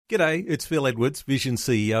G'day, it's Phil Edwards, Vision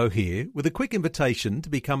CEO here, with a quick invitation to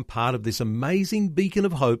become part of this amazing beacon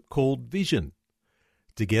of hope called Vision.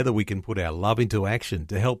 Together we can put our love into action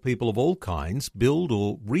to help people of all kinds build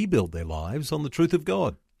or rebuild their lives on the truth of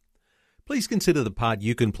God. Please consider the part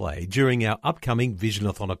you can play during our upcoming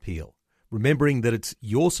Visionathon appeal, remembering that it's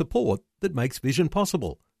your support that makes Vision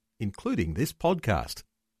possible, including this podcast.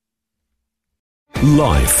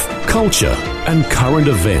 Life, culture, and current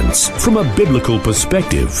events from a biblical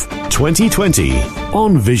perspective. 2020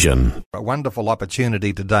 on Vision. A wonderful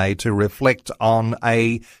opportunity today to reflect on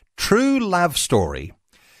a true love story.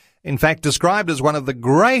 In fact, described as one of the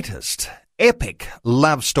greatest epic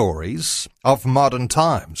love stories of modern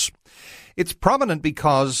times. It's prominent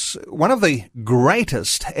because one of the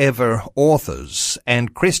greatest ever authors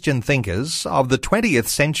and Christian thinkers of the 20th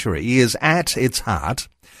century is at its heart.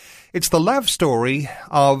 It's the love story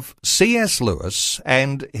of C.S. Lewis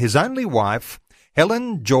and his only wife,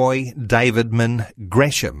 Helen Joy Davidman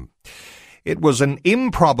Gresham. It was an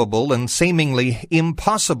improbable and seemingly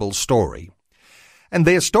impossible story. And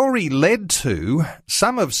their story led to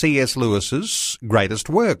some of C.S. Lewis's greatest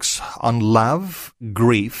works on love,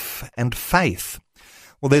 grief, and faith.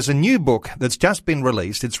 Well, there's a new book that's just been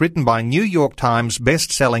released. It's written by New York Times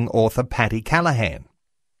best-selling author Patti Callahan.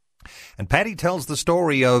 And Patti tells the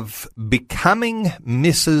story of becoming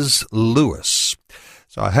Mrs. Lewis.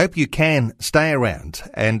 So I hope you can stay around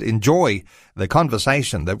and enjoy the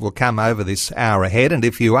conversation that will come over this hour ahead. And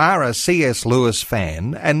if you are a C.S. Lewis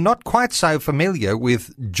fan and not quite so familiar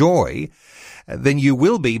with joy, then you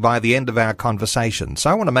will be by the end of our conversation.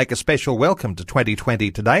 So I want to make a special welcome to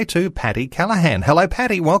 2020 today to Patti Callahan. Hello,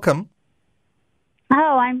 Patti. Welcome. Oh,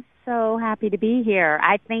 I'm so happy to be here.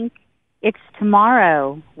 I think it's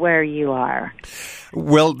tomorrow where you are.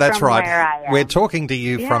 Well, that's from right. Where I am. We're talking to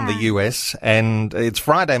you from the US, and it's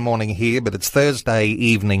Friday morning here, but it's Thursday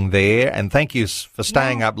evening there. And thank you for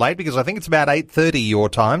staying up late, because I think it's about 8:30 your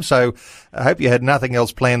time. So I hope you had nothing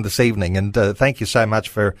else planned this evening. And thank you so much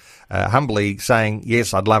for humbly saying,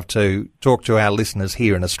 yes, I'd love to talk to our listeners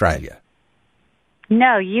here in Australia.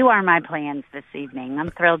 No, you are my plans this evening.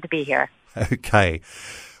 I'm thrilled to be here. Okay.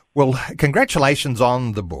 Well, congratulations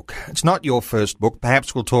on the book. It's not your first book.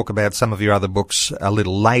 Perhaps we'll talk about some of your other books a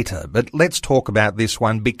little later, but let's talk about this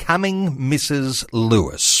one, Becoming Mrs.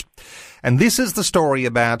 Lewis. And this is the story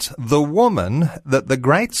about the woman that the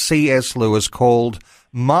great C.S. Lewis called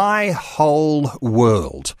my whole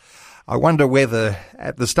world. I wonder whether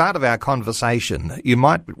at the start of our conversation you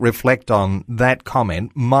might reflect on that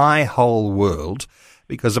comment, my whole world.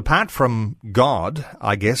 Because apart from God,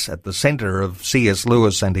 I guess, at the center of C.S.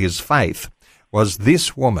 Lewis and his faith, was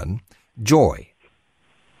this woman, Joy.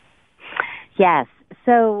 Yes.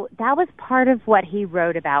 So that was part of what he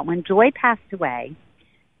wrote about. When Joy passed away,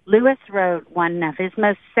 Lewis wrote one of his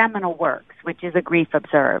most seminal works, which is A Grief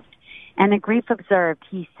Observed. And A Grief Observed,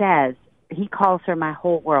 he says, he calls her my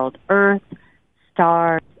whole world, earth,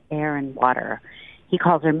 stars, air, and water. He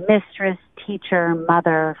calls her mistress, teacher,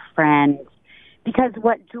 mother, friend. Because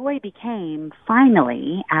what Joy became,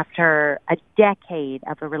 finally, after a decade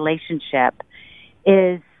of a relationship,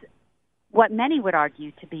 is what many would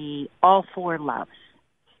argue to be all four loves.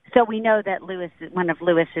 So we know that one of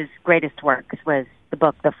Lewis's greatest works was the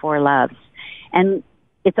book, The Four Loves. And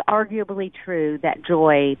it's arguably true that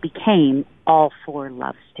Joy became all four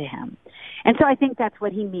loves to him. And so I think that's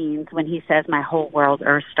what he means when he says my whole world,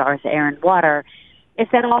 earth, stars, air, and water, is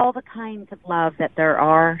that all the kinds of love that there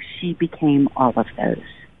are, she became all of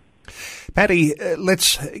those. Patti,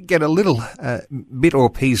 let's get a little bit or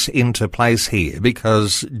piece into place here,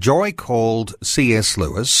 because Joy called C.S.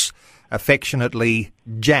 Lewis affectionately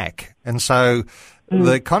Jack. And so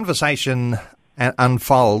the conversation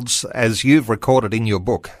unfolds, as you've recorded in your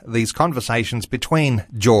book, these conversations between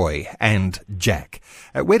Joy and Jack.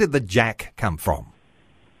 Where did the Jack come from?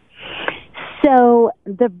 So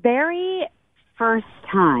the very first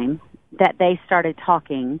time that they started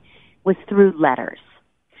talking was through letters.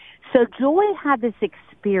 So Joy had this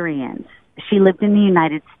experience. She lived in the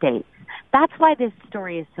United States. That's why this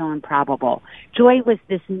story is so improbable. Joy was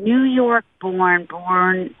this New York-born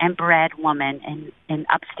and bred woman in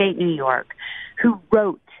upstate New York who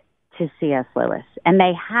wrote to C.S. Lewis. And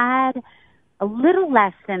they had a little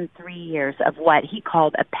less than 3 years of what he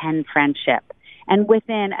called a pen friendship. And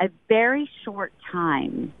within a very short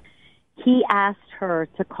time, he asked her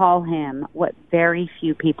to call him what very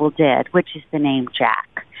few people did, which is the name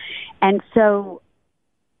Jack. And so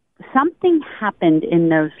something happened in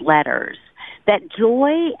those letters that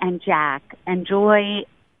Joy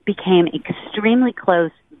became extremely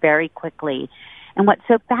close very quickly. And what's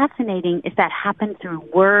so fascinating is that happened through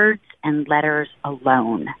words and letters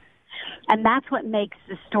alone. And that's what makes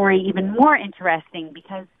the story even more interesting,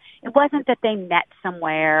 because it wasn't that they met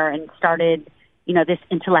somewhere and started, this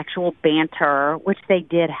intellectual banter, which they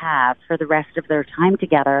did have for the rest of their time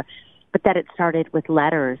together, but that it started with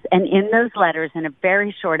letters. And in those letters, in a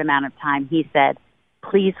very short amount of time, he said,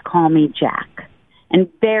 "Please call me Jack." And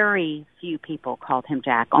very few people called him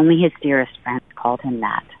Jack. Only his dearest friends called him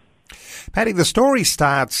that. Patty, the story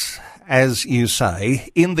starts, as you say,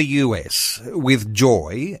 in the US with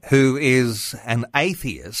Joy, who is an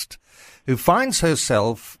atheist, who finds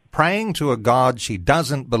herself praying to a God she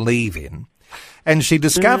doesn't believe in. And she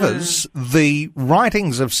discovers the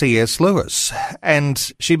writings of C.S. Lewis,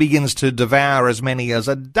 and she begins to devour as many as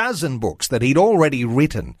a dozen books that he'd already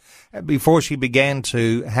written before she began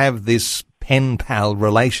to have this pen-pal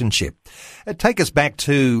relationship. Take us back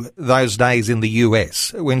to those days in the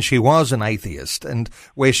US when she was an atheist and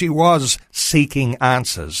where she was seeking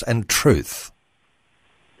answers and truth.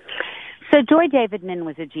 So Joy Davidman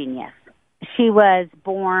was a genius. She was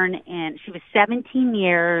she was 17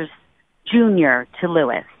 years junior to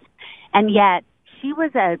Lewis. And yet she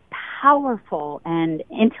was a powerful and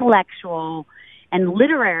intellectual and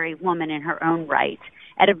literary woman in her own right.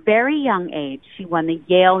 At a very young age, she won the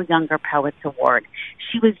Yale Younger Poets Award.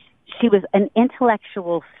 She was an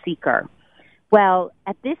intellectual seeker. Well,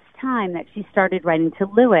 at this time that she started writing to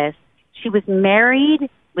Lewis, she was married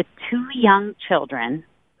with 2 young children,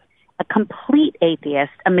 a complete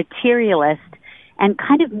atheist, a materialist, and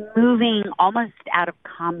kind of moving almost out of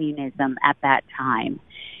communism at that time.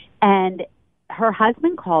 And her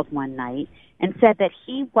husband called one night and said that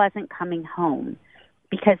he wasn't coming home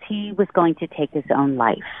because he was going to take his own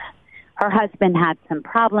life. Her husband had some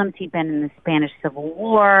problems. He'd been in the Spanish Civil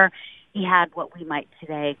War. He had what we might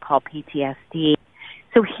today call PTSD.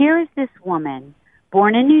 So here is this woman,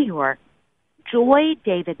 born in New York. Joy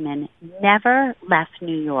Davidman never left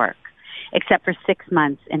New York, except for 6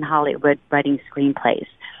 months in Hollywood writing screenplays.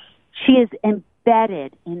 She is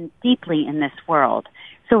embedded deeply in this world.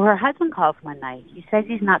 So her husband calls one night. He says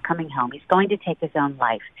he's not coming home. He's going to take his own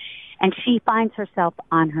life. And she finds herself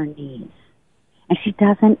on her knees. And she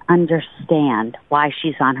doesn't understand why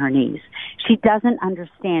she's on her knees. She doesn't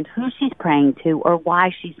understand who she's praying to or why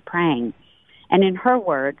she's praying. And in her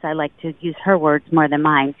words, I like to use her words more than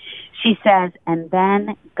mine, she says, "And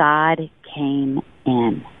then God came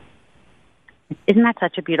in." Isn't that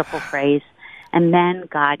such a beautiful phrase? And then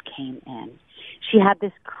God came in. She had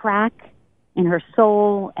this crack in her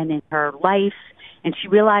soul and in her life, and she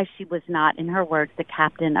realized she was not, in her words, the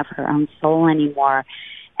captain of her own soul anymore.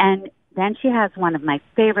 And then she has one of my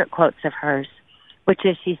favorite quotes of hers, which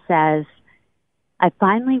is, she says, "I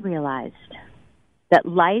finally realized that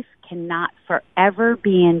life cannot forever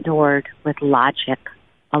be endured with logic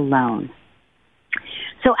alone."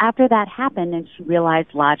 So after that happened and she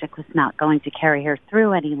realized logic was not going to carry her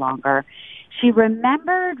through any longer, she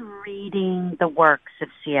remembered reading the works of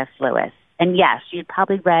C.S. Lewis. And yes, she had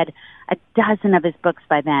probably read a dozen of his books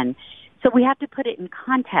by then. So we have to put it in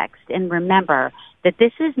context and remember that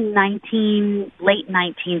this is late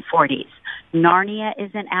 1940s. Narnia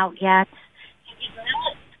isn't out yet. He's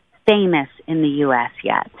not famous in the U.S.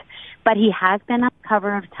 yet. But he has been on the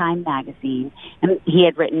cover of Time magazine, and he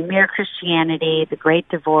had written Mere Christianity, The Great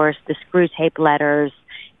Divorce, The Screwtape Letters,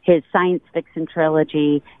 his science fiction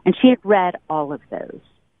trilogy, and she had read all of those.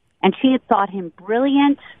 And she had thought him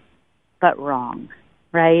brilliant, but wrong,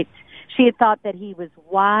 right? She had thought that he was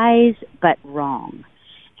wise, but wrong.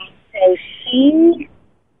 And so she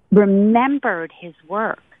remembered his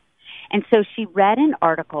work. And so she read an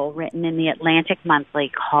article written in the Atlantic Monthly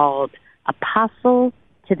called Apostle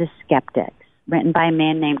to the Skeptics, written by a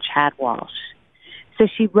man named Chad Walsh. So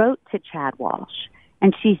she wrote to Chad Walsh,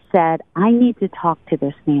 and she said, "I need to talk to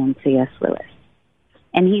this man, C.S. Lewis."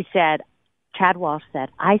 And he said, Chad Walsh said,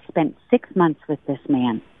 "I spent 6 months with this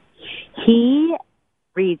man. He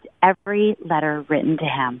reads every letter written to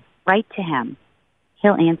him. Write to him.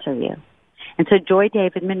 He'll answer you." And so Joy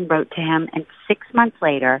Davidman wrote to him, and 6 months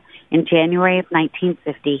later, in January of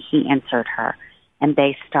 1950, he answered her. And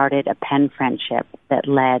they started a pen friendship that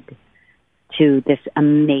led to this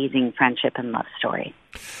amazing friendship and love story.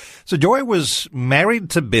 So Joy was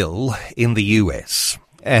married to Bill in the US,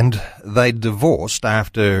 and they divorced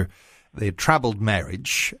after their troubled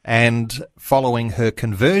marriage and following her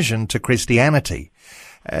conversion to Christianity.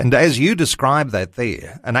 And as you describe that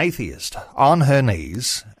there, an atheist on her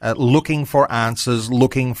knees, looking for answers,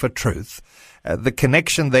 looking for truth. The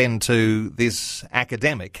connection then to this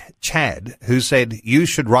academic, Chad, who said you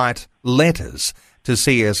should write letters to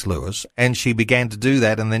C.S. Lewis, and she began to do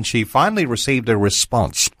that, and then she finally received a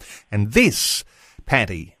response. And this,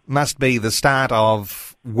 Patty, must be the start of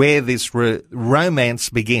where this romance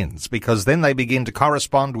begins, because then they begin to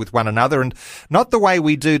correspond with one another, and not the way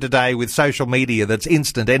we do today with social media that's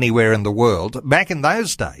instant anywhere in the world. Back in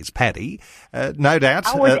those days, Patty, no doubt.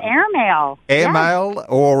 Oh, with airmail. Airmail,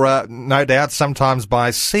 or no doubt sometimes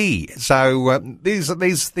by sea. So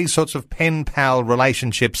these sorts of pen pal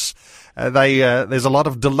relationships, there's a lot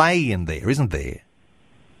of delay in there, isn't there?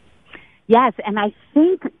 Yes, and I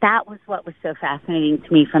think that was what was so fascinating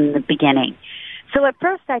to me from the beginning. So at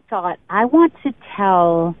first I thought, I want to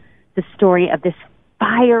tell the story of this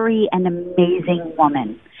fiery and amazing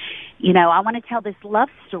woman. You know, I want to tell this love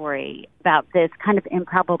story about this kind of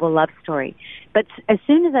improbable love story. But as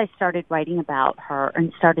soon as I started writing about her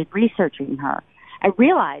and started researching her, I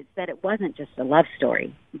realized that it wasn't just a love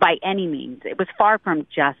story by any means. It was far from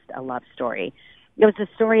just a love story. It was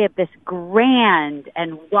a story of this grand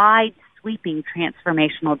and wide-sweeping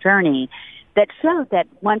transformational journey that showed that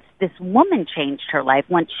once this woman changed her life,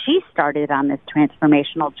 once she started on this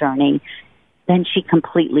transformational journey, then she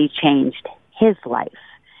completely changed his life.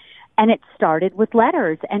 And it started with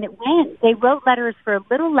letters, and they wrote letters for a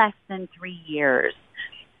little less than 3 years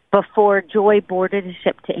before Joy boarded a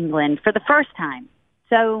ship to England for the first time.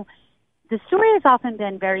 So the story has often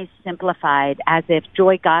been very simplified, as if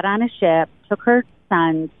Joy got on a ship, took her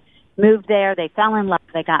sons, moved there, they fell in love,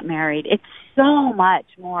 they got married. It's so much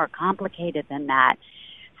more complicated than that.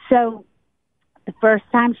 So the first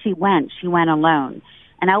time she went alone.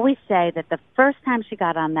 And I always say that the first time she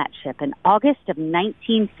got on that ship in August of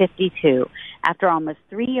 1952, after almost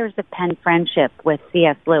 3 years of pen friendship with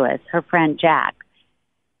C.S. Lewis, her friend Jack,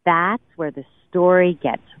 that's where the story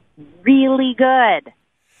gets really good.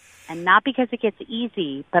 And not because it gets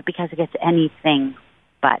easy, but because it gets anything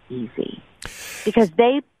but easy. Because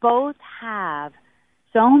they both have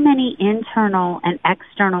so many internal and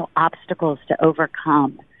external obstacles to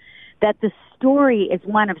overcome that the story is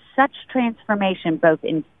one of such transformation, both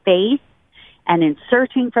in faith and in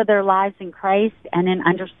searching for their lives in Christ and in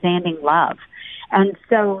understanding love. And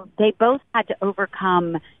so they both had to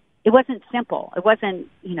overcome. It wasn't simple. It wasn't,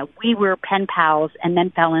 we were pen pals and then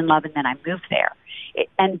fell in love and then I moved there.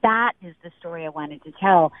 And that is the story I wanted to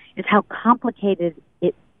tell, is how complicated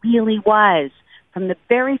it really was. From the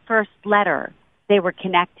very first letter, they were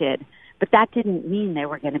connected, but that didn't mean they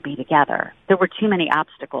were going to be together. There were too many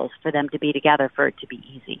obstacles for them to be together for it to be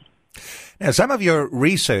easy. Now, some of your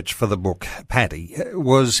research for the book, Patty,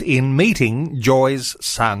 was in meeting Joy's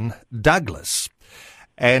son, Douglas.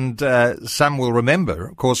 And some will remember,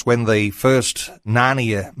 of course, when the first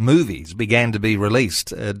Narnia movies began to be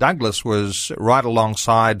released, Douglas was right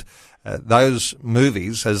alongside those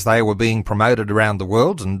movies as they were being promoted around the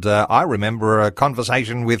world. And I remember a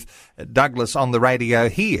conversation with Douglas on the radio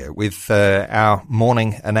here with our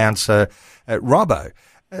morning announcer, Robbo.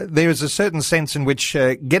 There is a certain sense in which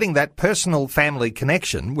getting that personal family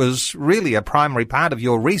connection was really a primary part of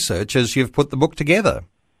your research as you've put the book together.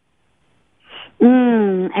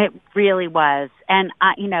 It really was. And,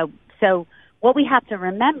 so what we have to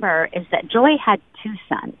remember is that Joy had two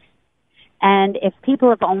sons. And if people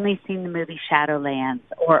have only seen the movie Shadowlands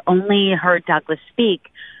or only heard Douglas speak,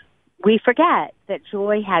 we forget that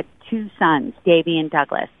Joy had two sons, Davy and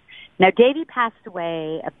Douglas. Now, Davy passed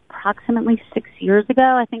away approximately 6 years ago,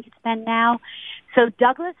 I think it's been now. So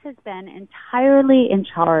Douglas has been entirely in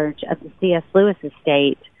charge of the C.S. Lewis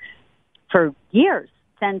estate for years,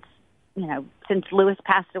 since Lewis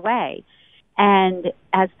passed away. And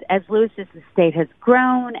as Lewis's estate has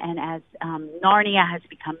grown and as Narnia has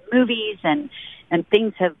become movies and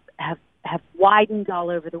things have widened all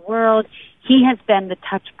over the world, he has been the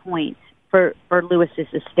touch point for Lewis's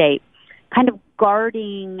estate, kind of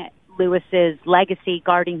guarding Lewis's legacy,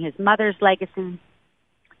 guarding his mother's legacy.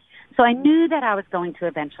 So I knew that I was going to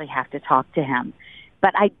eventually have to talk to him,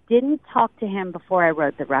 but I didn't talk to him before I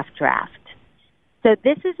wrote the rough draft. So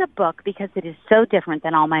this is a book, because it is so different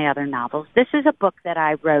than all my other novels, this is a book that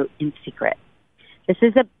I wrote in secret. This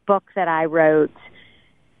is a book that I wrote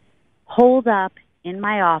holed up in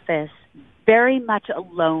my office, very much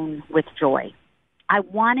alone with Joy. I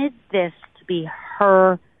wanted this to be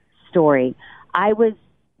her story.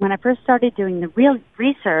 When I first started doing the real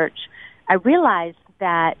research, I realized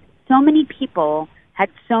that so many people had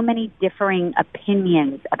so many differing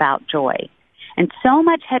opinions about Joy. And so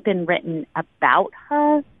much had been written about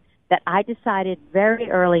her that I decided very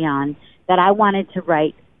early on that I wanted to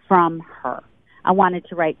write from her. I wanted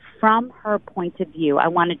to write from her point of view. I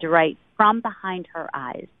wanted to write from behind her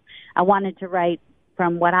eyes. I wanted to write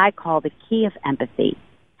from what I call the key of empathy.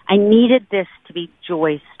 I needed this to be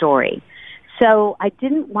Joy's story. So I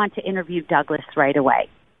didn't want to interview Douglas right away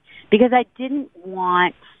because I didn't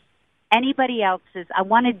want anybody else's. I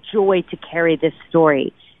wanted Joy to carry this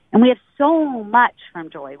story. And we have so much from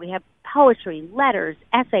Joy. We have poetry, letters,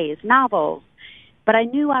 essays, novels. But I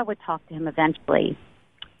knew I would talk to him eventually.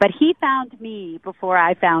 But he found me before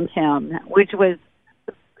I found him, which was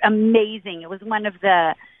amazing. It was one of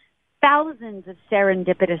the thousands of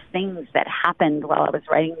serendipitous things that happened while I was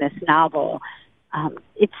writing this novel.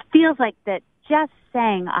 It feels like that just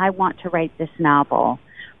saying I want to write this novel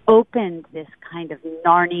opened this kind of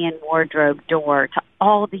Narnian wardrobe door to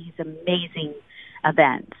all these amazing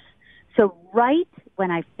events. So right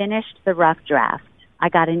when I finished the rough draft, I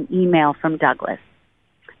got an email from Douglas,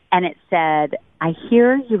 and it said, "I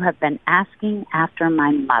hear you have been asking after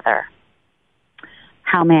my mother.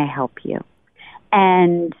 How may I help you?"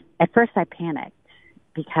 And at first I panicked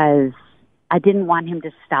because I didn't want him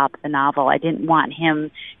to stop the novel. I didn't want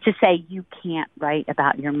him to say, "You can't write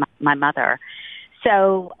about my mother."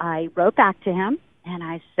 So I wrote back to him and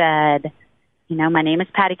I said, "My name is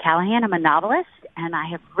Patty Callahan. I'm a novelist, and I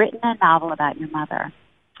have written a novel about your mother.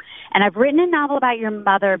 And I've written a novel about your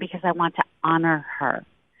mother because I want to honor her.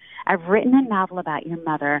 I've written a novel about your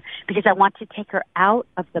mother because I want to take her out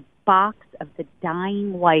of the box of the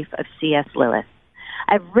dying wife of C.S. Lewis.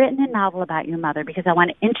 I've written a novel about your mother because I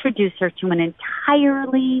want to introduce her to an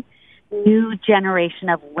entirely new generation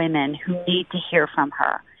of women who need to hear from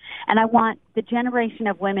her. And I want the generation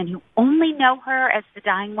of women who only know her as the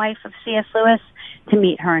dying wife of C.S. Lewis to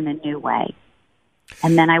meet her in a new way."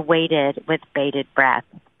 And then I waited with bated breath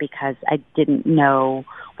because I didn't know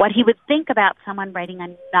what he would think about someone writing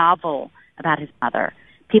a novel about his mother.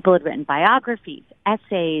 People had written biographies,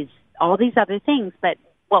 essays, all these other things, but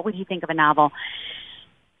what would he think of a novel?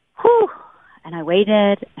 Whew. And I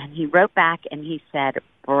waited, and he wrote back, and he said,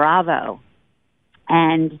 "Bravo."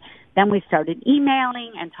 And then we started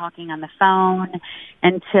emailing and talking on the phone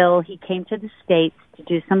until he came to the States to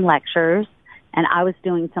do some lectures, and I was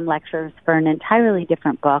doing some lectures for an entirely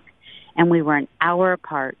different book, and we were an hour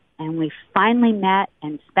apart, and we finally met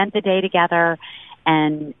and spent the day together,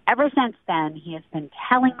 and ever since then, he has been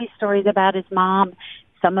telling me stories about his mom.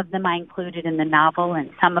 Some of them I included in the novel,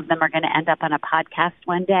 and some of them are going to end up on a podcast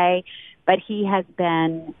one day, but he has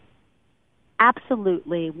been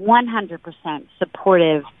absolutely 100%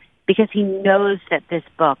 supportive because he knows that this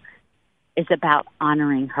book is about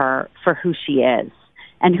honoring her for who she is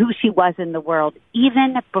and who she was in the world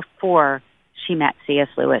even before she met C.S.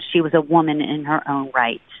 Lewis. She was a woman in her own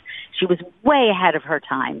right. She was way ahead of her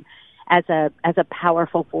time as a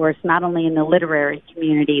powerful force, not only in the literary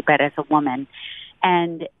community, but as a woman.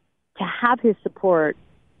 And to have his support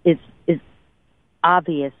is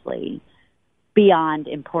obviously beyond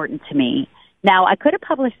important to me. Now, I could have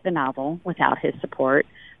published the novel without his support,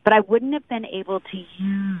 but I wouldn't have been able to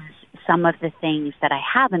use some of the things that I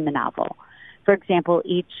have in the novel. For example,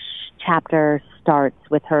 each chapter starts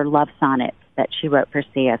with her love sonnets that she wrote for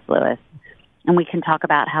C.S. Lewis. And we can talk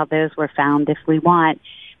about how those were found if we want.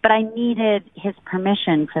 But I needed his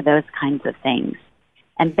permission for those kinds of things.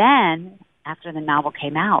 And then, after the novel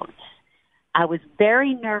came out, I was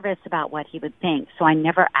very nervous about what he would think, so I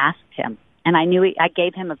never asked him. And I knew I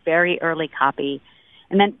gave him a very early copy.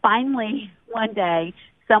 And then finally, one day,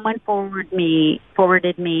 someone forwarded me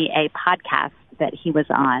a podcast that he was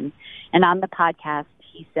on. And on the podcast,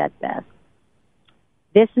 he said this: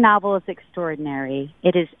 "This novel is extraordinary.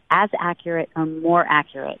 It is as accurate or more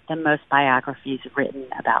accurate than most biographies written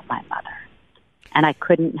about my mother." And I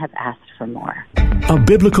couldn't have asked for more. A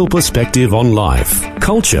biblical perspective on life,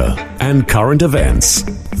 culture, and current events.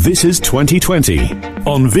 This is 2020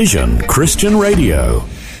 on Vision Christian Radio.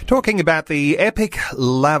 Talking about the epic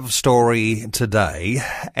love story today,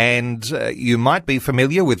 and you might be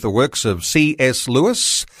familiar with the works of C.S.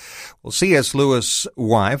 Lewis. Well, C.S. Lewis'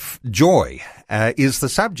 wife, Joy, is the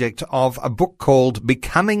subject of a book called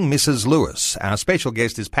Becoming Mrs. Lewis. Our special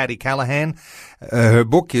guest is Patty Callahan. Her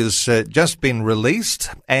book has just been released.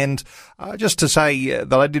 And just to say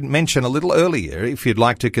that I didn't mention a little earlier, if you'd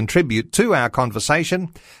like to contribute to our conversation,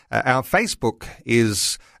 our Facebook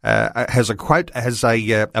has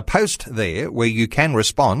a post there where you can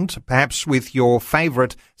respond, perhaps with your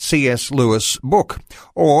favourite C.S. Lewis book.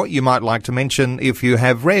 Or you might like to mention if you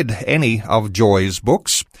have read any of Joy's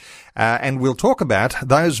books. And we'll talk about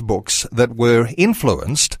those books that were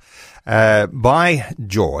influenced by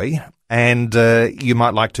Joy. And you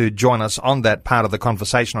might like to join us on that part of the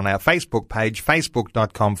conversation on our Facebook page,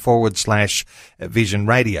 facebook.com/Vision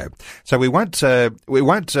Radio. So we won't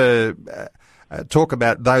talk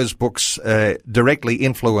about those books directly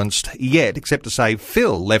influenced yet, except to say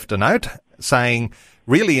Phil left a note saying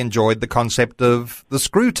really enjoyed the concept of the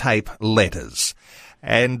screw tape letters.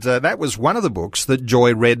 And that was one of the books that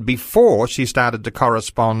Joy read before she started to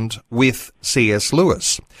correspond with C.S.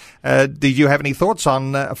 Lewis. Did you have any thoughts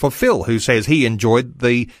on, for Phil, who says he enjoyed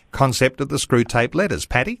the concept of the screw tape letters?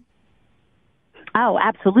 Patty? Oh,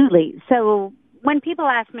 absolutely. So when people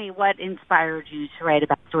ask me what inspired you to write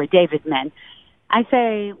about Joy Davidman, I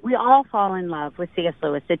say we all fall in love with C.S.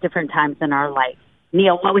 Lewis at different times in our life.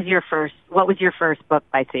 Neil, what was your first book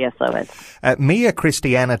by C.S. Lewis? Mere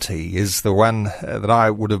Christianity is the one that I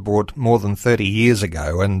would have bought more than 30 years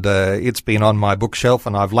ago, and it's been on my bookshelf,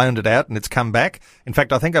 and I've loaned it out, and it's come back. In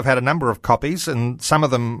fact, I think I've had a number of copies, and some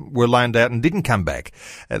of them were loaned out and didn't come back.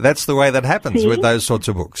 That's the way that happens with those sorts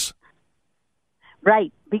of books.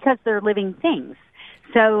 Right, because they're living things.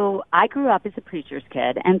 So I grew up as a preacher's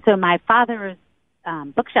kid, and so my father's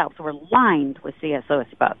bookshelves were lined with C.S. Lewis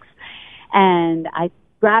books. And I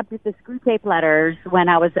grabbed the screw tape letters when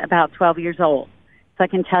I was about 12 years old. So I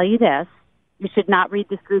can tell you this, you should not read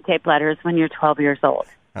the screw tape letters when you're 12 years old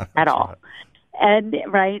at all. Right. And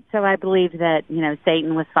right, so I believe that,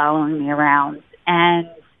 Satan was following me around. And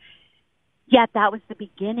yet that was the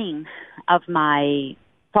beginning of my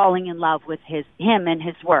falling in love with him and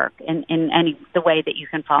his work in the way that you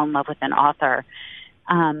can fall in love with an author.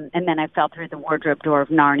 And then I fell through the wardrobe door of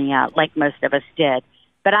Narnia, like most of us did.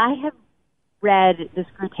 But I have read the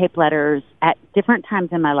screw tape letters at different times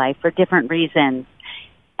in my life for different reasons.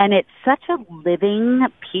 And it's such a living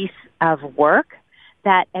piece of work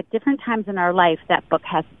that at different times in our life, that book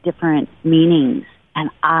has different meanings.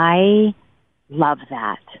 And I love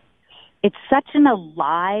that. It's such an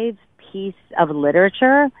alive piece of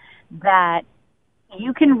literature that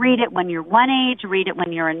you can read it when you're one age, read it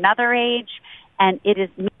when you're another age, and it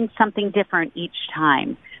means something different each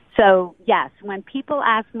time. So, yes, when people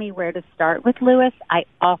ask me where to start with Lewis, I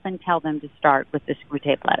often tell them to start with the screw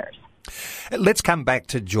tape letters. Let's come back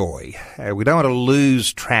to Joy. We don't want to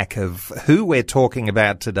lose track of who we're talking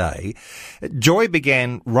about today. Joy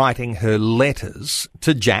began writing her letters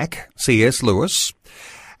to Jack, C.S. Lewis,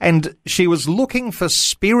 and she was looking for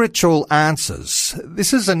spiritual answers.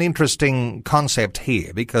 This is an interesting concept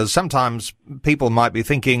here because sometimes people might be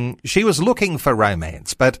thinking she was looking for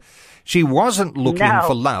romance, but she wasn't looking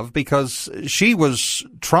for love because she was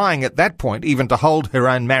trying at that point even to hold her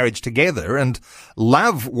own marriage together, and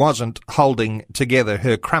love wasn't holding together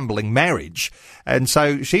her crumbling marriage. And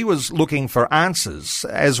so she was looking for answers,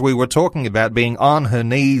 as we were talking about being on her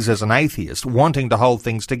knees as an atheist, wanting to hold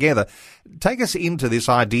things together. Take us into this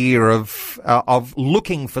idea of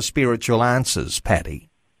looking for spiritual answers, Patty.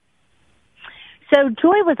 So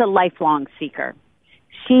Joy was a lifelong seeker.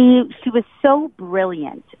 She was so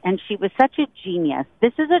brilliant, and she was such a genius.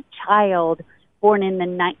 This is a child born in the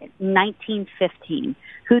 1915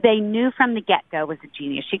 who they knew from the get-go was a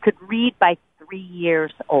genius. She could read by 3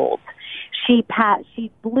 years old. She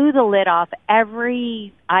blew the lid off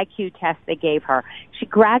every IQ test they gave her. She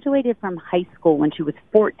graduated from high school when she was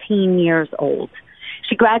 14 years old.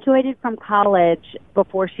 She graduated from college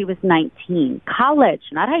before she was 19. College,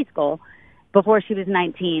 not high school, before she was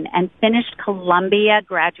 19, and finished Columbia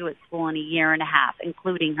Graduate School in a year and a half,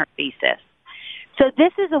 including her thesis. So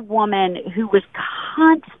this is a woman who was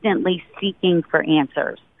constantly seeking for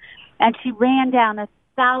answers, and she ran down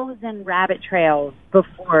 1,000 rabbit trails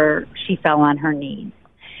before she fell on her knees.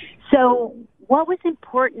 So what was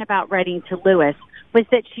important about writing to Lewis was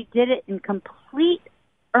that she did it in complete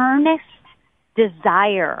earnest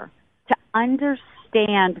desire to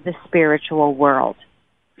understand the spiritual world.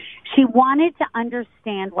 She wanted to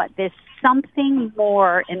understand what this something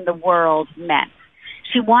more in the world meant.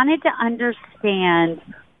 She wanted to understand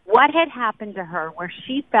what had happened to her where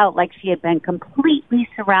she felt like she had been completely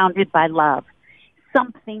surrounded by love.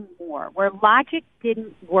 Something more, where logic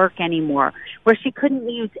didn't work anymore, where she couldn't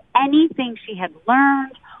use anything she had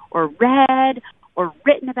learned or read or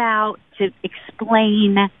written about to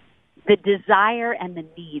explain the desire and the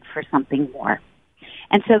need for something more.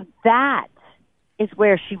 And so that is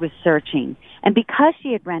where she was searching. And because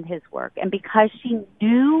she had read his work, and because she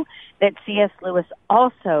knew that C.S. Lewis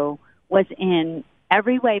also was in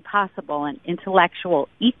every way possible an intellectual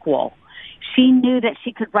equal, she knew that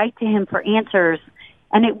she could write to him for answers,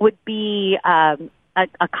 and it would be a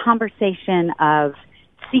conversation of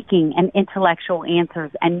seeking and intellectual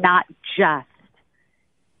answers and not just,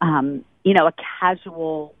 a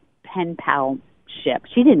casual pen palship.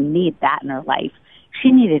 She didn't need that in her life.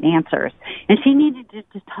 She needed answers, and she needed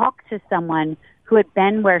to talk to someone who had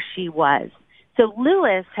been where she was. So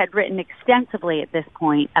Lewis had written extensively at this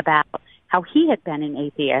point about how he had been an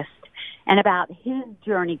atheist and about his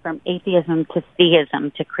journey from atheism to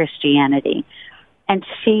theism to Christianity. And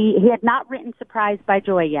he had not written Surprised by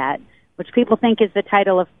Joy yet, which people think is the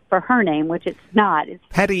title for her name, which it's not.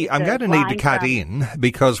 Patty, I'm going to need to cut in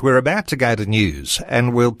because we're about to go to news,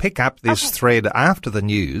 and we'll pick up this thread after the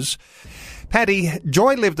news. Patty,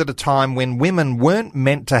 Joy lived at a time when women weren't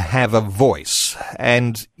meant to have a voice,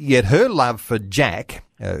 and yet her love for Jack,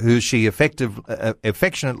 who she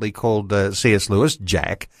affectionately called C.S. Lewis,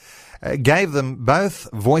 Jack, gave them both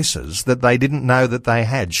voices that they didn't know that they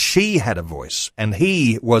had. She had a voice, and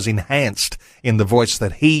he was enhanced in the voice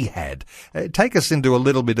that he had. Take us into a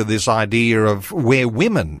little bit of this idea of where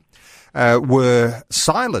women were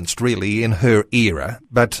silenced, really, in her era,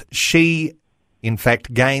 but she, in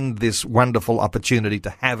fact, gained this wonderful opportunity to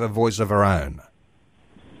have a voice of her own.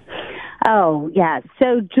 Oh, yeah.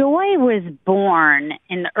 So Joy was born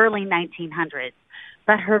in the early 1900s.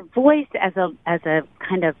 But her voice as a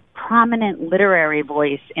kind of prominent literary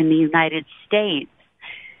voice in the United States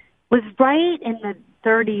was right in the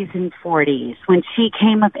 30s and 40s when she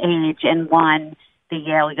came of age and won the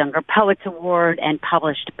Yale Younger Poets Award and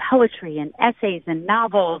published poetry and essays and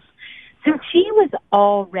novels. So she was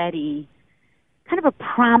already kind of a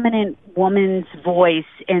prominent woman's voice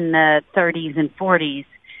in the 30s and 40s,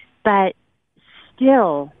 but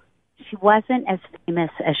still she wasn't as famous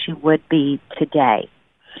as she would be today,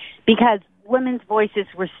 because women's voices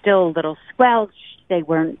were still a little squelched. They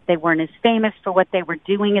weren't as famous for what they were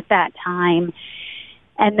doing at that time.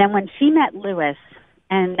 And then when she met Lewis,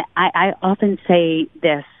 and I often say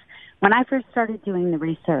this, when I first started doing the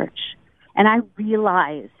research, and I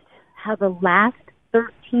realized how the last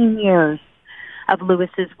 13 years of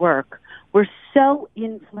Lewis's work were so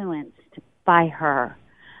influenced by her,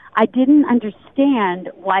 I didn't understand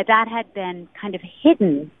why that had been kind of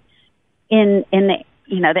hidden in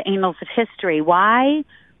the annals of history. Why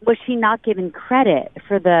was she not given credit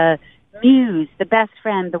for the muse, the best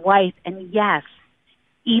friend, the wife, and yes,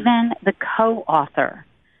 even the co-author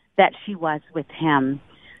that she was with him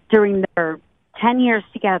during their 10 years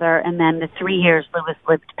together, and then the 3 years Lewis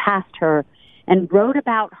lived past her and wrote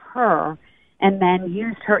about her and then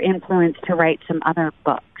used her influence to write some other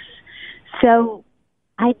books. So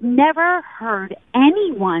I'd never heard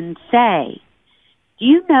anyone say, do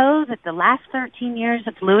you know that the last 13 years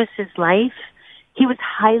of Lewis's life, he was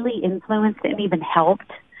highly influenced and even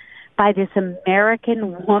helped by this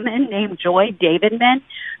American woman named Joy Davidman,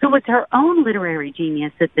 who was her own literary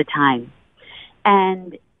genius at the time.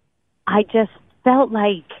 And I just felt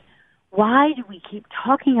like, why do we keep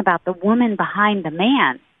talking about the woman behind the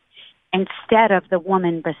man instead of the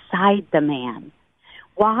woman beside the man?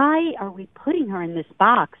 Why are we putting her in this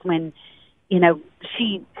box when,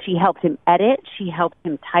 she helped him edit, she helped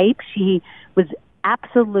him type, she was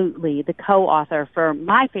absolutely the co-author for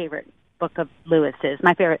my favorite book of Lewis's,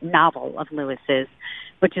 my favorite novel of Lewis's,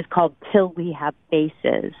 which is called Till We Have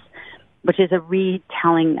Faces, which is a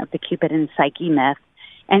retelling of the Cupid and Psyche myth.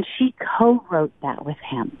 And she co-wrote that with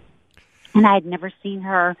him. And I had never seen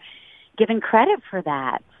her given credit for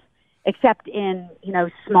that, except in,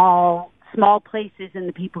 small places and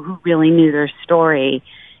the people who really knew their story.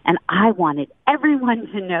 And I wanted everyone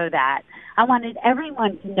to know that. I wanted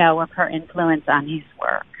everyone to know of her influence on his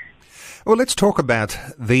work. Well, let's talk about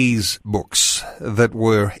these books that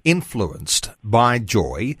were influenced by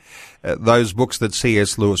Joy, those books that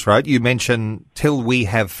C.S. Lewis wrote. You mentioned Till We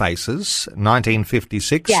Have Faces,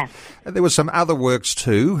 1956. Yes. There were some other works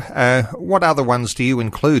too. What other ones do you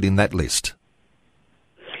include in that list?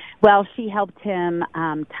 Well, she helped him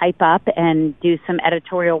type up and do some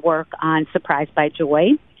editorial work on Surprised by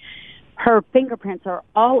Joy. Her fingerprints are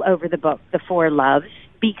all over the book, The Four Loves,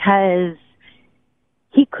 because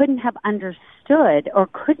he couldn't have understood or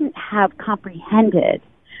couldn't have comprehended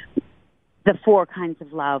the four kinds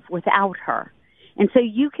of love without her. And so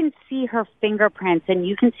you can see her fingerprints and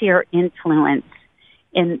you can see her influence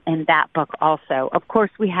in that book also. Of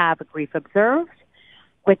course, we have A Grief Observed,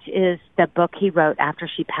 which is the book he wrote after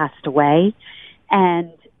she passed away.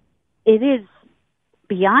 And it is,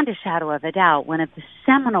 beyond a shadow of a doubt, one of the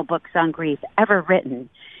seminal books on grief ever written.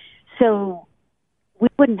 So we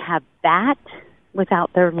wouldn't have that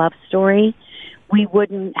without their love story. We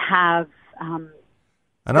wouldn't have...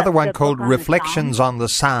 Another one called Reflections on the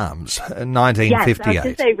Psalms, 1958. Yes, I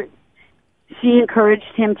was going to say, she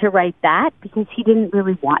encouraged him to write that because he didn't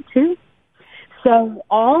really want to. So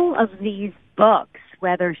all of these books,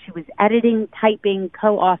 whether she was editing, typing,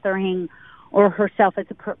 co-authoring, or herself as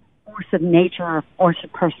a force of nature or force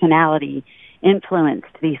of personality, influenced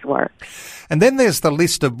these works. And then there's the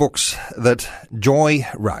list of books that Joy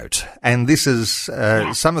wrote, and this is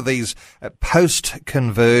some of these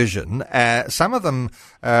post-conversion, some of them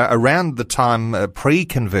around the time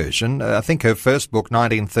pre-conversion. I think her first book,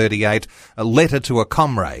 1938, A Letter to a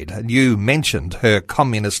Comrade, and you mentioned her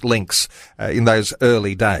communist links in those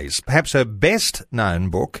early days. Perhaps her best-known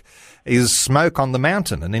book is Smoke on the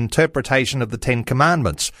Mountain, an interpretation of the Ten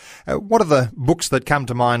Commandments. What are the books that come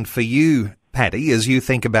to mind for you, Patty, as you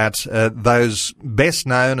think about those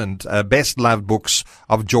best-known and best-loved books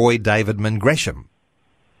of Joy Davidman Gresham?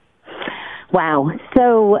 Wow.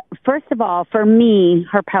 So, first of all, for me,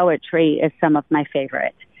 her poetry is some of my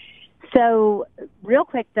favorite. So, real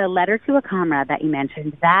quick, the Letter to a Comrade that you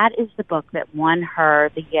mentioned, that is the book that won her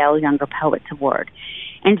the Yale Younger Poets Award.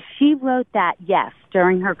 And she wrote that, yes,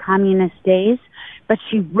 during her communist days, but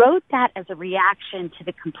she wrote that as a reaction to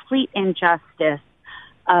the complete injustice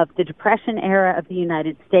of the Depression era of the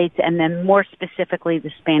United States, and then more specifically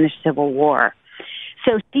the Spanish Civil War.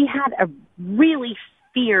 So she had a really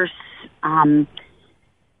fierce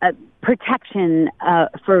protection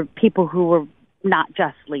for people who were not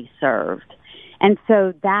justly served. And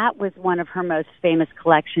so that was one of her most famous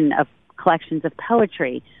collections of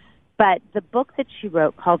poetry. But the book that she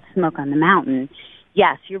wrote called Smoke on the Mountain,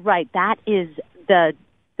 yes, you're right, that is the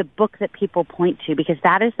book that people point to, because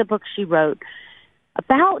that is the book she wrote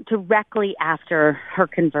about directly after her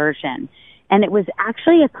conversion. And it was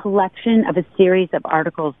actually a collection of a series of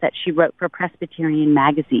articles that she wrote for Presbyterian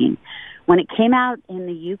Magazine. When it came out in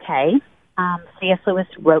the UK, C.S. Lewis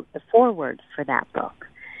wrote the foreword for that book.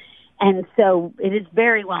 And so it is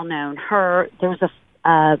very well known. There was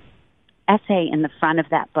a essay in the front of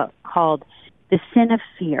that book called The Sin of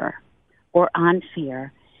Fear, or On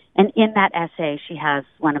Fear. And in that essay, she has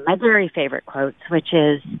one of my very favorite quotes, which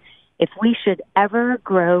is, "If we should ever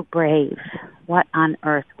grow brave, what on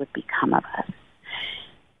earth would become of us?"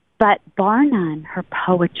 But bar none, her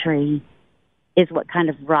poetry is what kind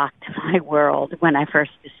of rocked my world when I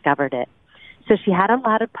first discovered it. So she had a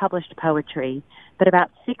lot of published poetry, but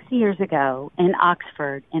about 6 years ago in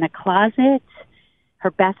Oxford, in a closet,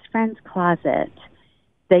 her best friend's closet,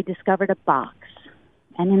 they discovered a box.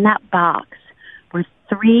 And in that box were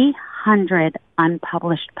 300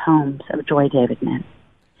 unpublished poems of Joy Davidman.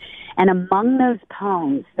 And among those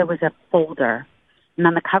poems, there was a folder. And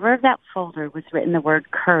on the cover of that folder was written the word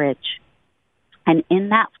courage. And in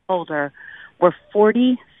that folder were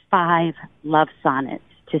 45 love sonnets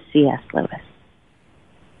to C.S. Lewis.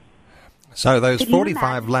 So those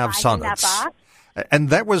 45 love sonnets. And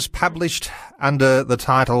that was published under the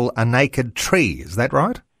title A Naked Tree, is that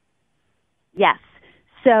right? Yes.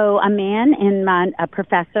 So a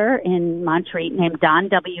professor in Montreat named Don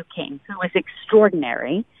W. King, who was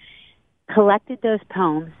extraordinary, collected those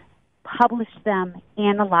poems, published them,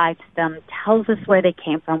 analyzed them, tells us where they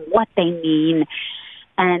came from, what they mean.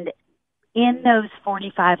 And in those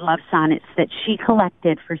 45 love sonnets that she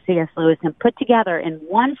collected for C.S. Lewis and put together in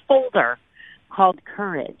one folder called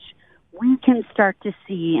Courage, we can start to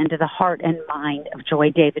see into the heart and mind of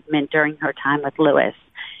Joy Davidman during her time with Lewis.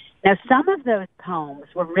 Now, some of those poems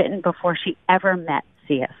were written before she ever met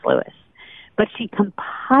C.S. Lewis, but she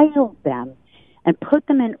compiled them and put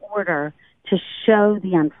them in order to show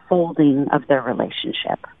the unfolding of their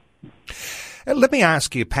relationship. Let me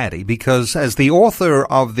ask you, Patty, because as the author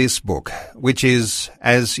of this book, which is,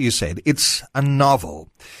 as you said, it's a novel,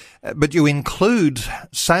 but you include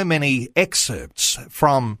so many excerpts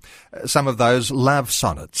from some of those love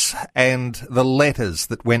sonnets and the letters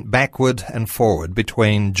that went backward and forward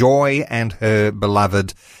between Joy and her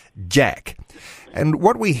beloved Jack. And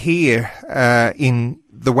what we hear in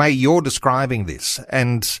the way you're describing this,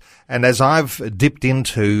 and as I've dipped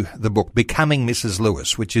into the book, Becoming Mrs.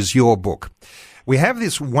 Lewis, which is your book, we have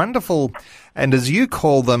this wonderful, and as you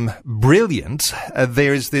call them, brilliant,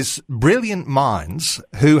 there is this brilliant minds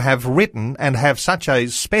who have written and have such a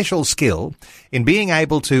special skill in being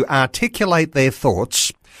able to articulate their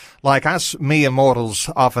thoughts like us mere mortals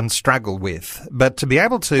often struggle with, but to be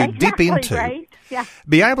able to dip into... Right? Yeah.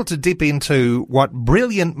 Be able to dip into what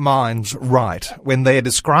brilliant minds write when they're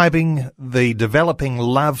describing the developing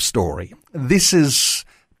love story. This is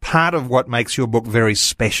part of what makes your book very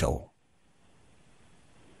special.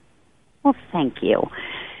 Well, thank you.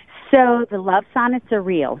 So the love sonnets are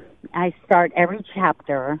real. I start every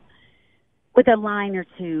chapter with a line or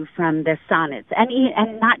two from the sonnets,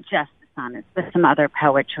 and not just the sonnets, but some other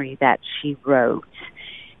poetry that she wrote.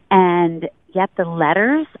 And yet the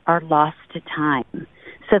letters are lost to time.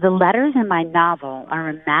 So the letters in my novel are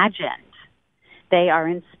imagined. They are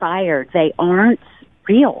inspired. They aren't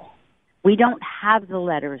real. We don't have the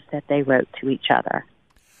letters that they wrote to each other.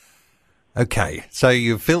 Okay, so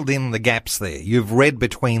you've filled in the gaps there. You've read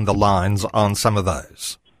between the lines on some of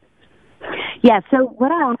those. Yeah, so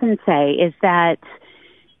what I often say is that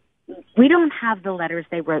we don't have the letters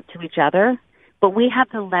they wrote to each other, but we have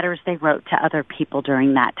the letters they wrote to other people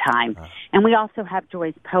during that time. And we also have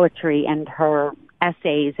Joy's poetry and her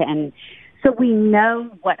essays, and so we know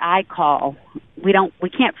what I call, we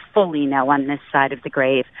can't fully know on this side of the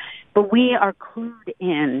grave, but we are clued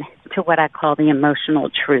in to what I call the emotional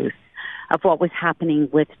truth of what was happening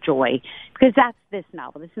with Joy, because that's this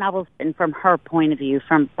novel. This novel's been from her point of view,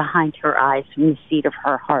 from behind her eyes, from the seat of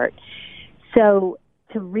her heart. So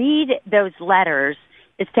to read those letters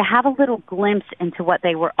is to have a little glimpse into what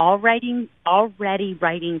they were already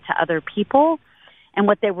writing to other people and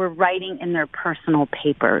what they were writing in their personal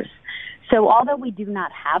papers. So although we do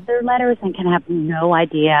not have their letters and can have no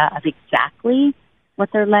idea of exactly what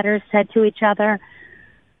their letters said to each other,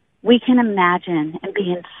 we can imagine and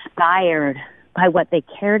be inspired by what they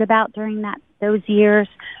cared about during those years,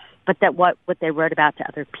 but that what they wrote about to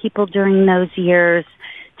other people during those years,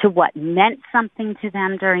 to what meant something to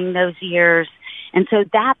them during those years. And so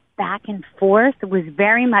that back and forth was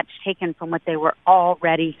very much taken from what they were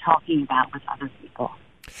already talking about with other people.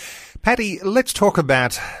 Patty, let's talk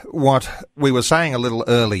about what we were saying a little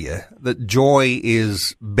earlier, that Joy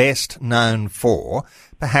is best known for,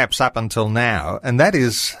 perhaps up until now, and that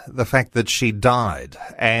is the fact that she died.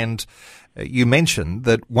 And you mentioned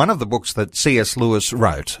that one of the books that C.S. Lewis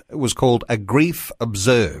wrote was called A Grief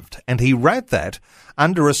Observed, and he wrote that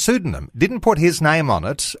under a pseudonym. Didn't put his name on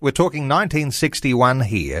it. We're talking 1961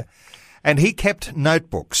 here. And he kept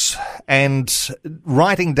notebooks and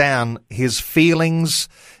writing down his feelings,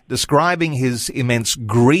 describing his immense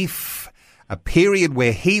grief, a period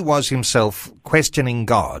where he was himself questioning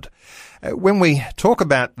God. When we talk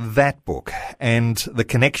about that book and the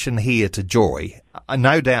connection here to Joy,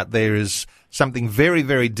 no doubt there is something very,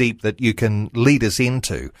 very deep that you can lead us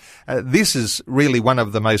into. This is really one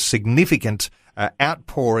of the most significant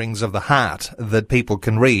outpourings of the heart that people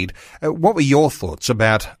can read. What were your thoughts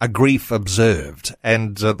about A Grief Observed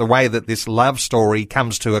and the way that this love story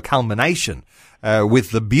comes to a culmination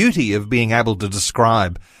with the beauty of being able to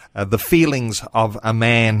describe the feelings of a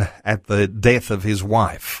man at the death of his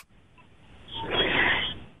wife?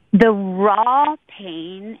 The raw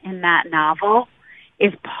pain in that novel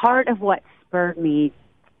is part of what spurred me,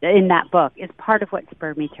 in that book, is part of what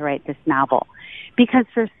spurred me to write this novel. Because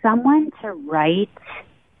for someone to write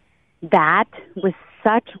that with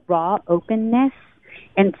such raw openness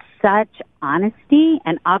and such honesty,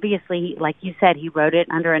 and obviously, like you said, he wrote it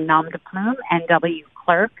under a nom de plume, N.W.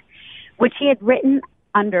 Clerk, which he had written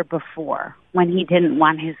under before when he didn't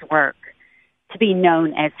want his work to be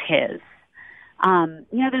known as his.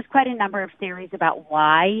 There's quite a number of theories about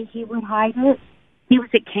why he would hide it. He was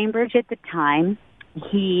at Cambridge at the time.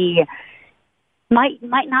 He might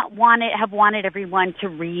not have wanted everyone to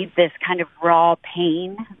read this kind of raw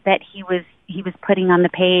pain that he was putting on the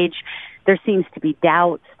page. There seems to be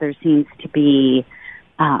doubts. There seems to be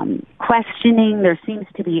questioning. There seems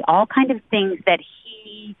to be all kind of things that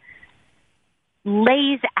he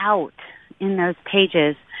lays out in those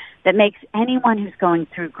pages that makes anyone who's going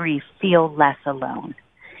through grief feel less alone.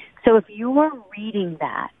 So if you're reading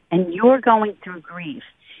that and you're going through grief,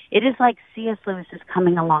 it is like C.S. Lewis is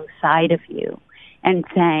coming alongside of you and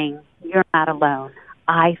saying, you're not alone.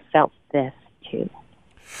 I felt this too.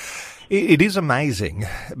 It is amazing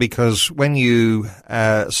because when you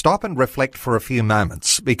stop and reflect for a few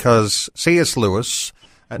moments, because C.S. Lewis,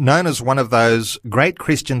 known as one of those great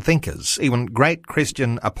Christian thinkers, even great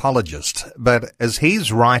Christian apologist, but as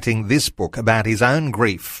he's writing this book about his own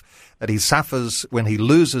grief that he suffers when he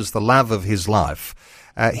loses the love of his life,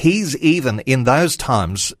 he's even in those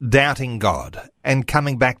times doubting God and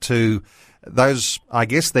coming back to those, I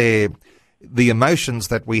guess, they're the emotions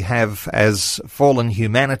that we have as fallen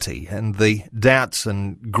humanity and the doubts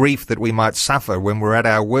and grief that we might suffer when we're at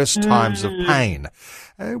our worst times of pain.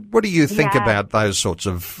 What do you think about those sorts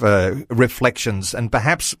of reflections? And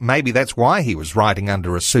perhaps maybe that's why he was writing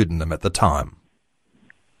under a pseudonym at the time.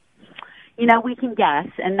 We can guess,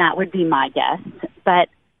 and that would be my guess. But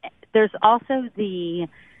there's also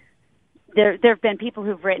there have been people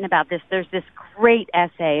who've written about this. There's this great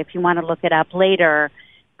essay, if you want to look it up later,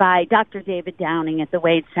 by Dr. David Downing at the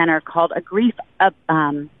Wade Center called A Grief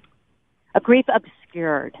Obscured.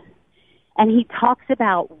 And he talks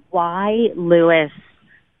about why Lewis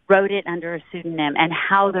wrote it under a pseudonym and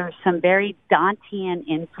how there's some very Dantean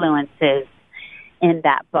influences in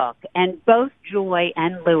that book. And both Joy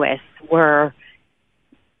and Lewis were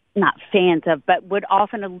not fans of, but would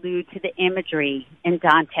often allude to the imagery in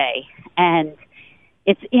Dante, and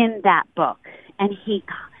it's in that book. And he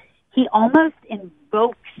almost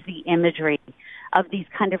invokes the imagery of these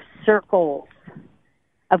kind of circles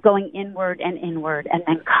of going inward and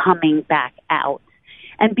then coming back out,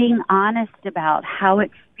 and being honest about how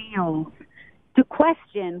it feels to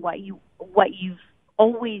question what you've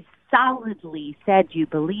always solidly said you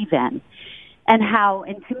believe in. And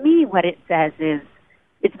to me, what it says is,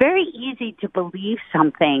 it's very easy to believe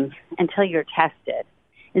something until you're tested.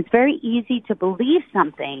 It's very easy to believe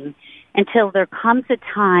something until there comes a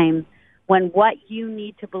time when what you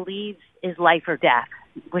need to believe is life or death,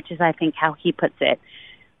 which is, I think, how he puts it,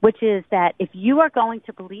 which is that if you are going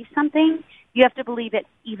to believe something, you have to believe it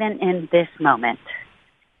even in this moment.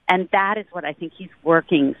 And that is what I think he's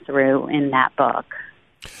working through in that book.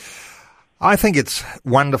 I think it's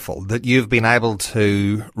wonderful that you've been able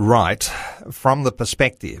to write from the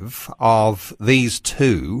perspective of these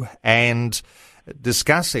two and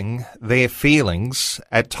discussing their feelings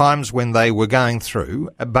at times when they were going through,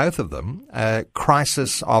 both of them, a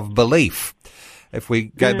crisis of belief. If we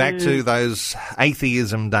go back to those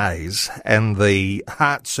atheism days and the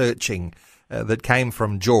heart-searching that came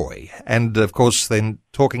from Joy, and of course then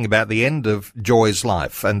talking about the end of Joy's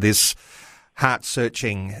life and this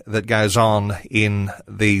heart-searching that goes on in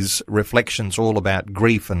these reflections all about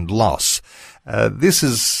grief and loss. This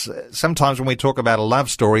is, sometimes when we talk about a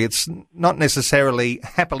love story, it's not necessarily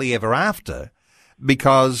happily ever after,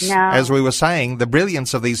 because, as we were saying, the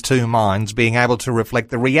brilliance of these two minds being able to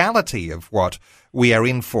reflect the reality of what we are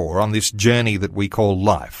in for on this journey that we call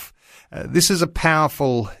life. This is a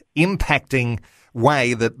powerful, impacting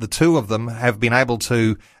way that the two of them have been able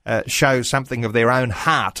to show something of their own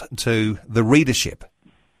heart to the readership.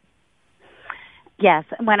 Yes,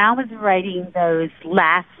 when I was writing those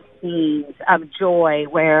last scenes of Joy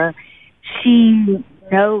where she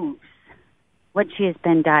knows what she has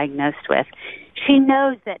been diagnosed with, she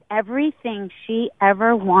knows that everything she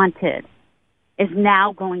ever wanted is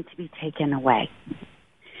now going to be taken away.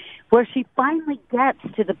 Where she finally gets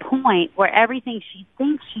to the point where everything she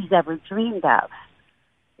thinks she's ever dreamed of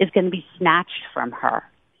is going to be snatched from her.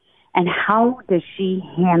 And how does she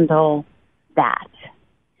handle that?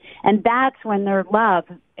 And that's when their love,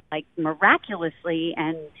 like miraculously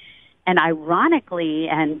and ironically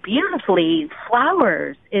and beautifully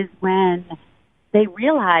flowers, is when they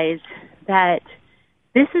realize that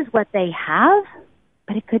this is what they have,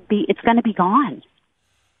 but it's going to be gone.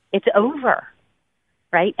 It's over.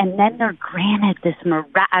 Right? And then they're granted this,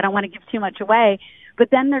 I don't want to give too much away, but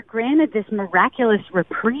then they're granted this miraculous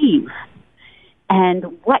reprieve.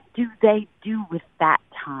 And what do they do with that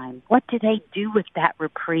time? What do they do with that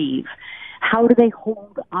reprieve? How do they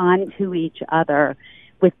hold on to each other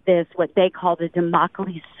with this, what they call the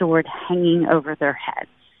Damocles sword hanging over their heads?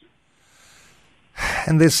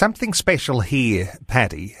 And there's something special here,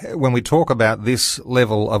 Patty, when we talk about this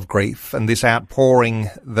level of grief and this outpouring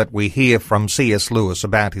that we hear from C.S. Lewis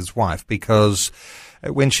about his wife, because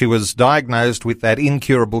when she was diagnosed with that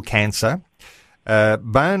incurable cancer,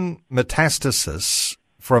 bone metastasis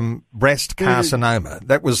from breast carcinoma,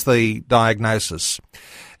 that was the diagnosis.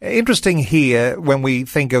 Interesting here when we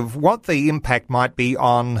think of what the impact might be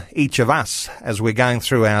on each of us as we're going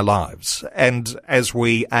through our lives and as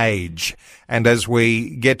we age and as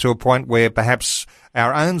we get to a point where perhaps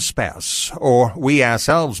our own spouse or we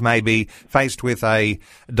ourselves may be faced with a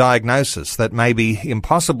diagnosis that may be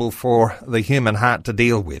impossible for the human heart to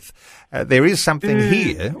deal with. There is something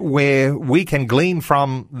here where we can glean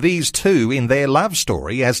from these two in their love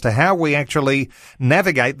story as to how we actually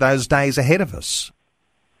navigate those days ahead of us.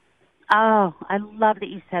 Oh, I love that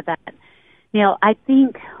you said that. Neil, I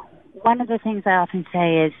think one of the things I often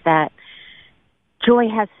say is that Joy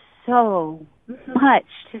has so much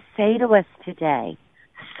to say to us today,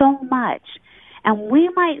 so much. And we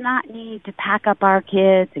might not need to pack up our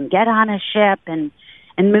kids and get on a ship and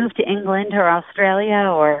move to England or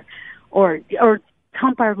Australia or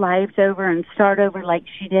dump our lives over and start over like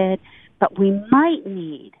she did, but we might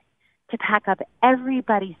need to pack up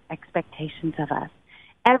everybody's expectations of us,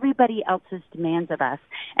 everybody else's demands of us,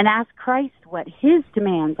 and ask Christ what his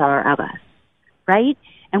demands are of us, right?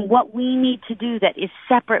 And what we need to do that is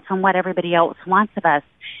separate from what everybody else wants of us.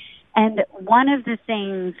 And one of the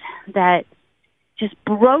things that just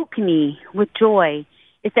broke me with Joy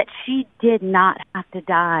is that she did not have to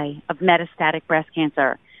die of metastatic breast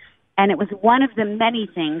cancer. And it was one of the many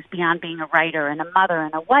things beyond being a writer and a mother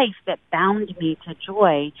and a wife that bound me to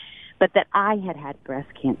Joy, but that I had breast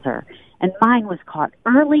cancer. And mine was caught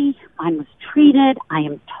early. Mine was treated. I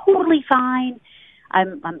am totally fine.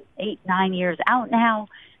 I'm 8-9 years out now.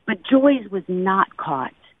 But Joy's was not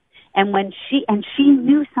caught. And she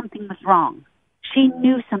knew something was wrong. She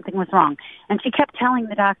knew something was wrong. And she kept telling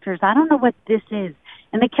the doctors, I don't know what this is.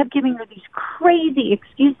 And they kept giving her these crazy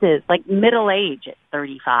excuses, like middle age at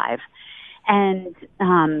 35. And,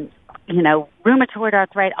 rheumatoid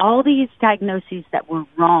arthritis, all these diagnoses that were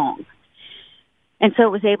wrong. And so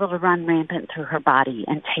it was able to run rampant through her body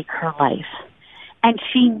and take her life. And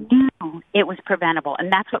she knew it was preventable.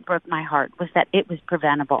 And that's what broke my heart, was that it was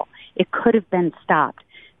preventable. It could have been stopped.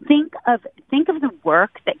 Think of the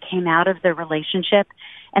work that came out of their relationship,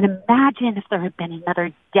 and imagine if there had been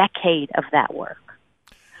another decade of that work,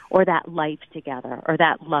 or that life together, or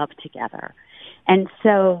that love together. And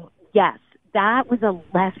so, yes, that was a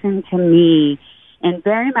lesson to me in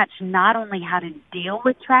very much not only how to deal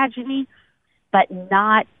with tragedy, but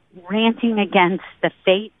not ranting against the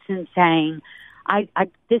fates and saying,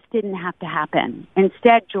 this didn't have to happen.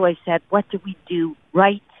 Instead, Joy said, what do we do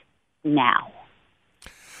right now?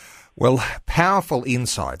 Well, powerful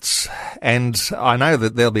insights. And I know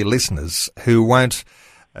that there'll be listeners who won't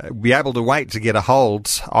be able to wait to get a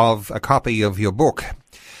hold of a copy of your book.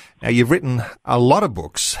 Now, you've written a lot of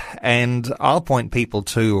books, and I'll point people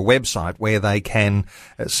to a website where they can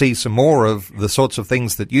see some more of the sorts of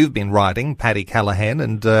things that you've been writing, Patty Callahan,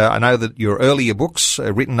 and I know that your earlier books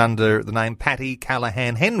are written under the name Patty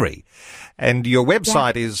Callahan Henry. And your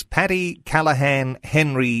website is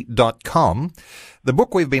pattycallahanhenry.com. The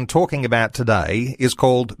book we've been talking about today is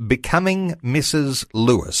called Becoming Mrs.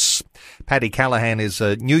 Lewis. Patty Callahan is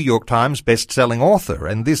a New York Times best-selling author,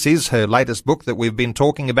 and this is her latest book that we've been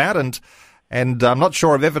talking about, and I'm not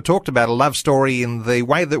sure I've ever talked about a love story in the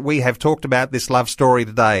way that we have talked about this love story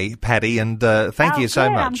today, Patty, and thank you so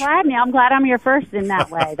much. I'm glad I'm your first in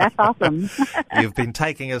that way. That's awesome. You've been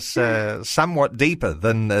taking us somewhat deeper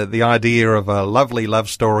than the idea of a lovely love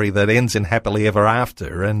story that ends in happily ever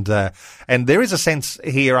after, and there is a sense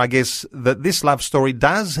here, I guess, that this love story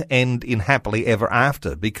does end in happily ever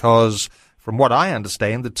after, because from what I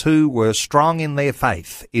understand, the two were strong in their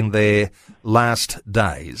faith in their last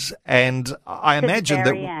days. And I imagine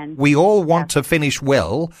that we all want to finish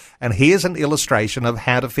well, and here's an illustration of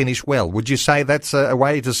how to finish well. Would you say that's a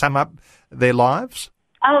way to sum up their lives?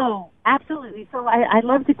 Oh, absolutely. So I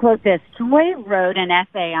love to quote this. Joy wrote an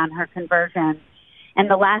essay on her conversion, and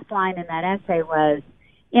the last line in that essay was,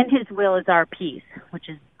 "In his will is our peace," which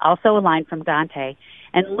is also a line from Dante.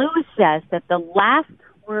 And Lewis says that the last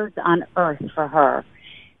words on earth for her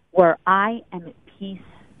were, "I am at peace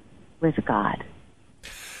with God."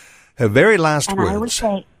 Her very last words. And I would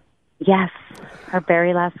say, yes, her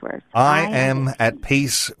very last words. I am at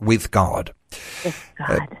peace with God. With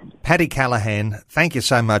God. Patty Callahan, thank you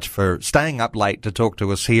so much for staying up late to talk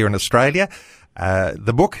to us here in Australia.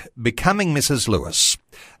 The book, Becoming Mrs. Lewis.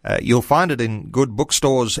 You'll find it in good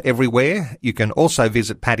bookstores everywhere. You can also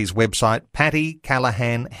visit Patty's website,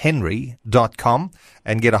 pattycallahanhenry.com,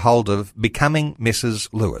 and get a hold of Becoming Mrs.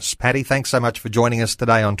 Lewis. Patty, thanks so much for joining us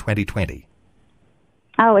today on 2020.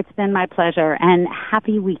 Oh, it's been my pleasure, and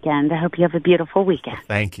happy weekend. I hope you have a beautiful weekend.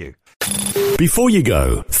 Thank you. Before you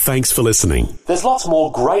go, thanks for listening. There's lots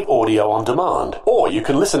more great audio on demand, or you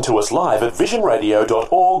can listen to us live at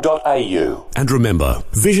visionradio.org.au. And remember,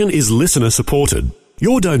 Vision is listener supported.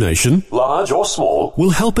 Your donation, large or small,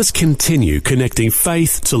 will help us continue connecting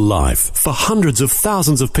faith to life for hundreds of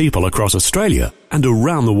thousands of people across Australia and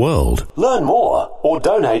around the world. Learn more or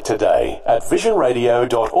donate today at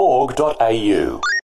visionradio.org.au.